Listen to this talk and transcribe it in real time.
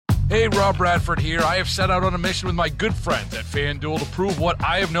Hey, Rob Bradford here. I have set out on a mission with my good friends at FanDuel to prove what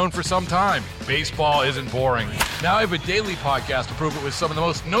I have known for some time. Baseball isn't boring. Now I have a daily podcast to prove it with some of the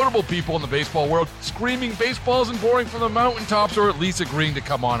most notable people in the baseball world, screaming baseball isn't boring from the mountaintops, or at least agreeing to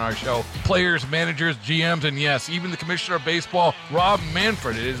come on our show. Players, managers, GMs, and yes, even the commissioner of baseball, Rob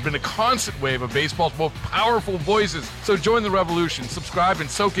Manfred. It has been a constant wave of baseball's most powerful voices. So join the revolution. Subscribe and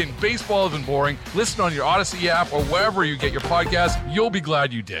soak in Baseball Isn't Boring. Listen on your Odyssey app or wherever you get your podcasts. You'll be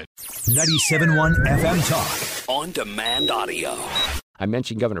glad you did. 97.1 FM Talk. On demand audio. I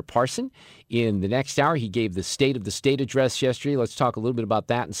mentioned Governor Parson. In the next hour, he gave the State of the State address yesterday. Let's talk a little bit about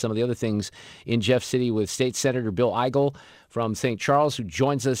that and some of the other things in Jeff City with State Senator Bill Eigel from St. Charles, who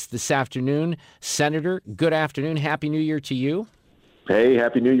joins us this afternoon. Senator, good afternoon. Happy New Year to you. Hey,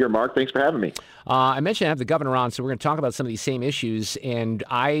 Happy New Year, Mark. Thanks for having me. I mentioned I have the governor on, so we're going to talk about some of these same issues, and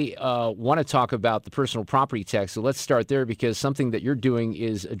I want to talk about the personal property tax. So let's start there, because something that you're doing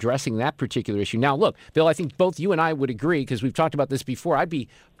is addressing that particular issue. Now, look, Bill, I think both you and I would agree, because we've talked about this before, I'd be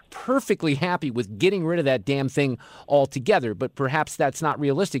perfectly happy with getting rid of that damn thing altogether, but perhaps that's not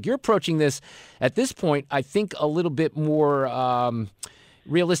realistic. You're approaching this, at this point, I think a little bit more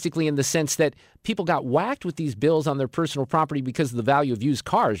realistically, in the sense that people got whacked with these bills on their personal property because of the value of used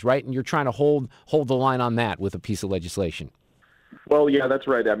cars, right? And you're trying to hold the line on that with a piece of legislation. Well, yeah, that's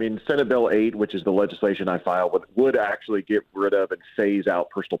right. I mean, Senate Bill 8, which is the legislation I filed, would actually get rid of and phase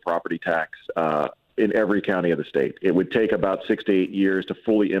out personal property tax in every county of the state. It would take about 6 to 8 years to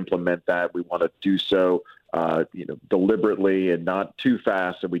fully implement that. We want to do so deliberately and not too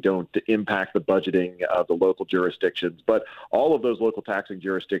fast, so we don't impact the budgeting of the local jurisdictions. But all of those local taxing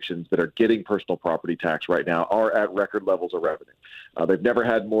jurisdictions that are getting personal property tax right now are at record levels of revenue. They've never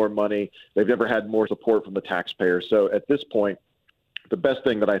had more money. They've never had more support from the taxpayers. So at this point, the best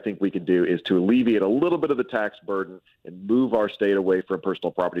thing that I think we can do is to alleviate a little bit of the tax burden and move our state away from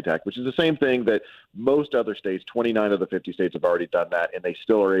personal property tax, which is the same thing that most other states, 29 of the 50 states, have already done that, and they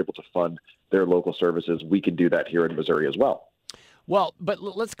still are able to fund their local services. We can do that here in Missouri as well. Well, but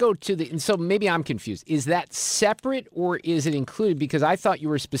let's go to and so maybe I'm confused. Is that separate or is it included? Because I thought you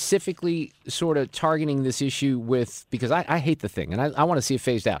were specifically sort of targeting this issue because I hate the thing and I want to see it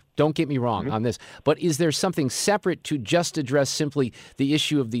phased out. Don't get me wrong on this. But is there something separate to just address simply the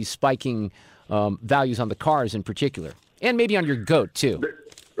issue of these spiking values on the cars in particular? And maybe on your goat, too.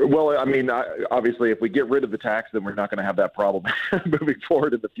 Well, I mean, obviously, if we get rid of the tax, then we're not going to have that problem moving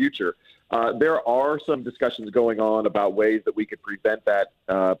forward in the future. There are some discussions going on about ways that we could prevent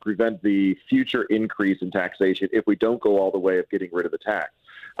the future increase in taxation if we don't go all the way of getting rid of the tax.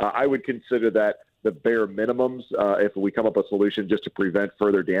 I would consider that the bare minimums if we come up with a solution just to prevent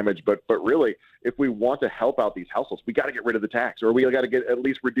further damage. But really, if we want to help out these households, we got to get rid of the tax, or we got to at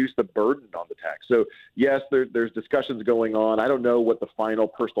least reduce the burden on the tax. So yes, there's discussions going on. I don't know what the final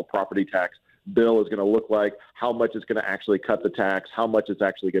personal property tax bill is going to look like, how much it's going to actually cut the tax, how much it's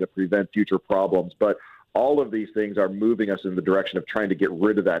actually going to prevent future problems. But all of these things are moving us in the direction of trying to get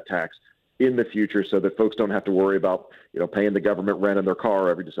rid of that tax in the future, so that folks don't have to worry about paying the government rent in their car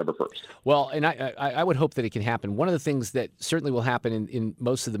every December 1st. Well, and I would hope that it can happen. One of the things that certainly will happen in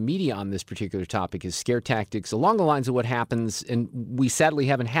most of the media on this particular topic is scare tactics along the lines of what happens, and we sadly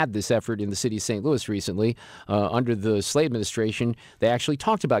haven't had this effort in the city of St. Louis recently. Under the Slay administration, they actually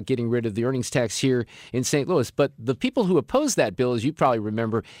talked about getting rid of the earnings tax here in St. Louis. But the people who opposed that bill, as you probably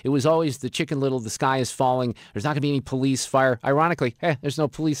remember, it was always the Chicken Little, the sky is falling, there's not going to be any police, fire. Ironically, there's no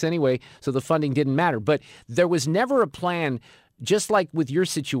police anyway, so the funding didn't matter. But there was never a plan, just like with your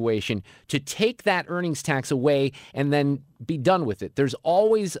situation, to take that earnings tax away and then be done with it. There's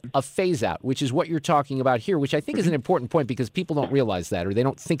always a phase out, which is what you're talking about here, which I think is an important point because people don't realize that, or they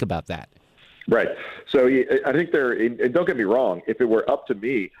don't think about that. Right. So I think and don't get me wrong, if it were up to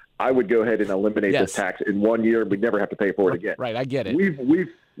me, I would go ahead and eliminate this tax in 1 year. We'd never have to pay for it again. Right. I get it.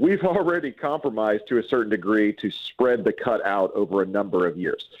 We've already compromised to a certain degree to spread the cut out over a number of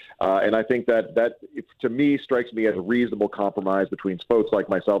years. And I think that to me strikes me as a reasonable compromise between folks like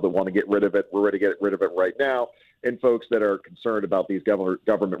myself that want to get rid of it. We're ready to get rid of it right now. And folks that are concerned about these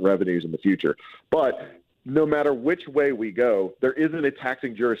government revenues in the future. But no matter which way we go, there isn't a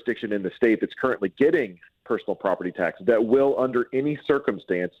taxing jurisdiction in the state that's currently getting personal property tax that will, under any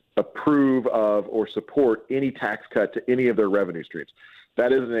circumstance, approve of or support any tax cut to any of their revenue streams.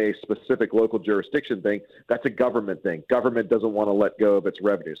 That isn't a specific local jurisdiction thing. That's a government thing. Government doesn't want to let go of its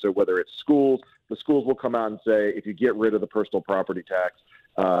revenue. So whether it's schools, the schools will come out and say, if you get rid of the personal property tax,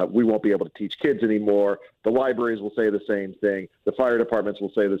 we won't be able to teach kids anymore. The libraries will say the same thing. The fire departments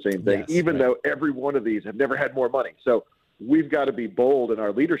will say the same thing, even though every one of these have never had more money. So we've got to be bold in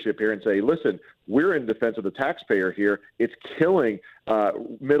our leadership here and say, listen, we're in defense of the taxpayer here. It's killing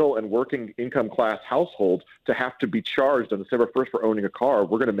middle and working income class households to have to be charged on December 1st for owning a car.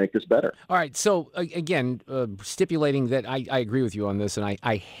 We're going to make this better. All right. So again, stipulating that I agree with you on this, and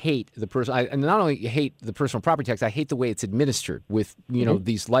I hate the and not only hate the personal property tax, I hate the way it's administered with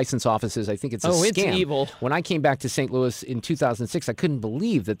these license offices. I think it's a scam. It's evil. When I came back to St. Louis in 2006, I couldn't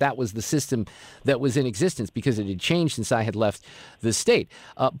believe that was the system that was in existence because it had changed since I had left the state.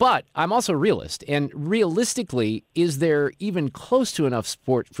 But I'm also a realist, and realistically, is there even close to enough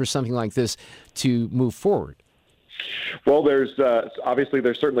support for something like this to move forward? Well, there's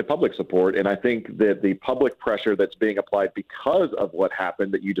certainly public support, and I think that the public pressure that's being applied because of what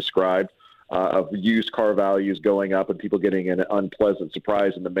happened that you described, of used car values going up and people getting an unpleasant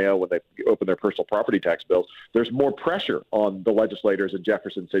surprise in the mail when they open their personal property tax bills, there's more pressure on the legislators in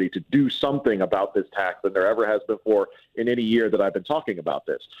Jefferson City to do something about this tax than there ever has before in any year that I've been talking about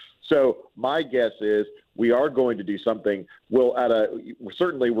this. So my guess is we are going to do something.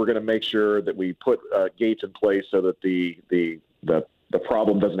 Certainly we're going to make sure that we put gates in place so that the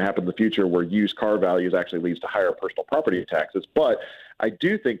problem doesn't happen in the future where used car values actually leads to higher personal property taxes. But I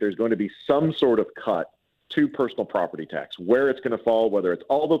do think there's going to be some sort of cut to personal property tax. Where it's going to fall, whether it's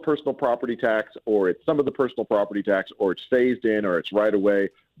all the personal property tax or it's some of the personal property tax or it's phased in or it's right away,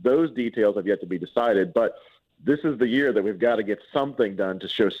 those details have yet to be decided. But this is the year that we've got to get something done to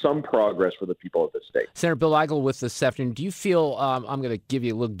show some progress for the people of the state. Senator Bill Eigel with us this afternoon. Do you feel, I'm going to give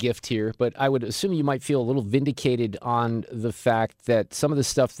you a little gift here, but I would assume you might feel a little vindicated on the fact that some of the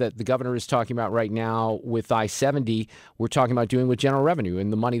stuff that the governor is talking about right now with I-70, we're talking about doing with general revenue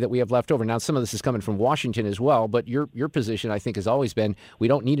and the money that we have left over. Now, some of this is coming from Washington as well, but your position, I think, has always been we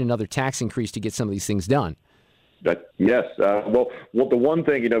don't need another tax increase to get some of these things done. Yes. Well, the one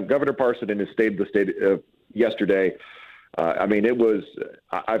thing, Governor Parson in his State of the State yesterday, it was,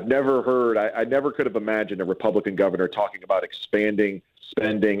 I've never heard, I never could have imagined a Republican governor talking about expanding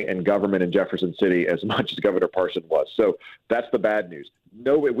spending and government in Jefferson City as much as Governor Parson was. So that's the bad news.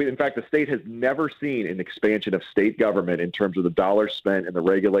 No, in fact, the state has never seen an expansion of state government in terms of the dollars spent and the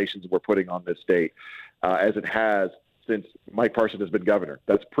regulations we're putting on this state as it has since Mike Parson has been governor.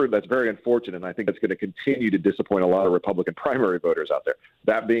 That's very unfortunate, and I think that's going to continue to disappoint a lot of Republican primary voters out there.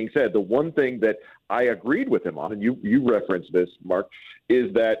 That being said, the one thing that I agreed with him on, and you referenced this, Mark,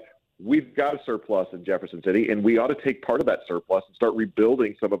 is that we've got a surplus in Jefferson City, and we ought to take part of that surplus and start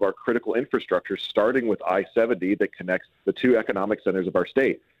rebuilding some of our critical infrastructure, starting with I-70 that connects the two economic centers of our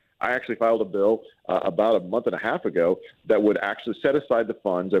state. I actually filed a bill about a month and a half ago that would actually set aside the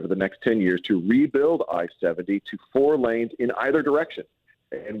funds over the next 10 years to rebuild I-70 to 4 lanes in either direction.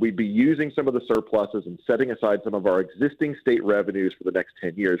 And we'd be using some of the surpluses and setting aside some of our existing state revenues for the next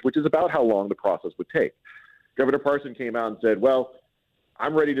 10 years, which is about how long the process would take. Governor Parson came out and said, well,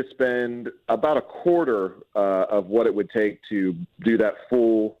 I'm ready to spend about a quarter of what it would take to do that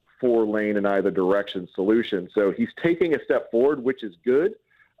full 4-lane in either direction solution. So he's taking a step forward, which is good.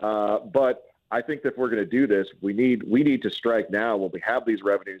 But I think that if we're going to do this, we need to strike now when we have these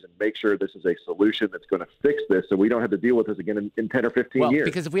revenues and make sure this is a solution that's going to fix this so we don't have to deal with this again in 10 or 15 years.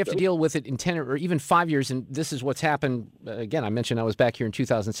 Because if we have to deal with it in 10 or even 5 years, and this is what's happened, again, I mentioned I was back here in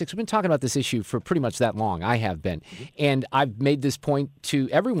 2006. We've been talking about this issue for pretty much that long. I have been. And I've made this point to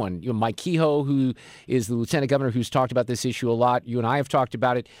everyone. Mike Kehoe, who is the lieutenant governor who's talked about this issue a lot, you and I have talked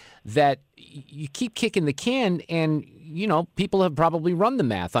about it, that you keep kicking the can and, people have probably run the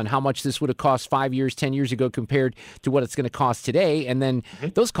math on how much this would have cost 5 years, 10 years ago compared to what it's going to cost today. And then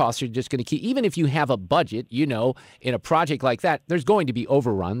those costs are just going to keep, even if you have a budget, in a project like that, there's going to be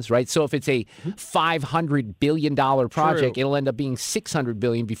overruns, right? So if it's a $500 billion project, it'll end up being $600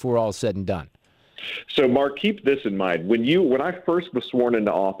 billion before all is said and done. So, Mark, keep this in mind. When I first was sworn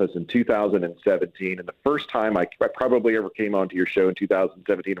into office in 2017, and the first time I probably ever came onto your show in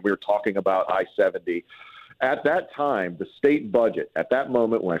 2017, and we were talking about I-70, at that time, the state budget at that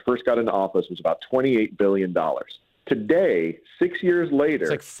moment when I first got into office was about $28 billion. Today, 6 years later,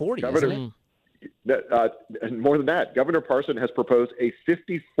 it's like 40, isn't it? And more than that, Governor Parson has proposed a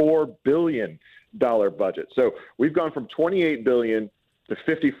 $54 billion budget. So we've gone from $28 billion to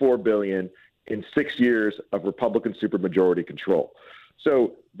 $54 billion in 6 years of Republican supermajority control.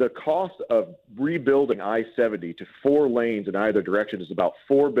 So the cost of rebuilding I-70 to 4 lanes in either direction is about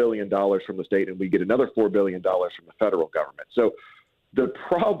 $4 billion from the state, and we get another $4 billion from the federal government. So the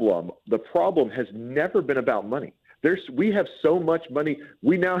problem has never been about money. We have so much money.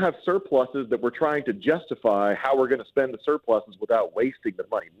 We now have surpluses that we're trying to justify how we're going to spend the surpluses without wasting the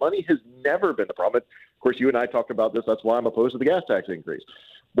money. Money has never been the problem. Of course, you and I talked about this. That's why I'm opposed to the gas tax increase.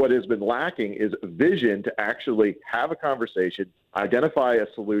 What has been lacking is vision to actually have a conversation, identify a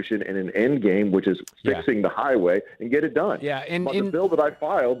solution in an end game, which is fixing the highway, and get it done. Yeah, and the bill that I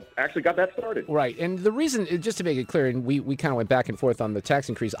filed actually got that started. Right, and the reason, just to make it clear, and we kind of went back and forth on the tax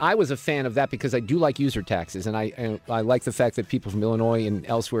increase, I was a fan of that because I do like user taxes, and I like the fact that people from Illinois and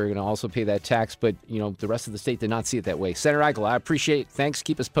elsewhere are going to also pay that tax, but, the rest of the state did not see it that way. Senator Eichel, I appreciate it. Thanks.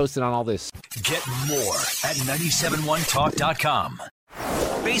 Keep us posted on all this. Get more at 971talk.com.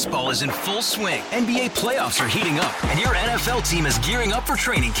 Baseball is in full swing. NBA playoffs are heating up, and your NFL team is gearing up for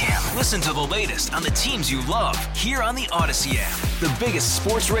training camp. Listen to the latest on the teams you love here on the Odyssey app. The biggest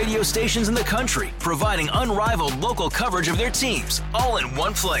sports radio stations in the country, providing unrivaled local coverage of their teams, all in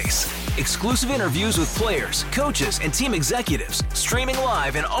one place. Exclusive interviews with players, coaches, and team executives, streaming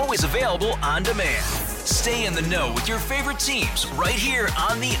live and always available on demand. Stay in the know with your favorite teams right here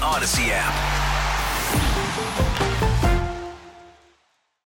on the Odyssey app.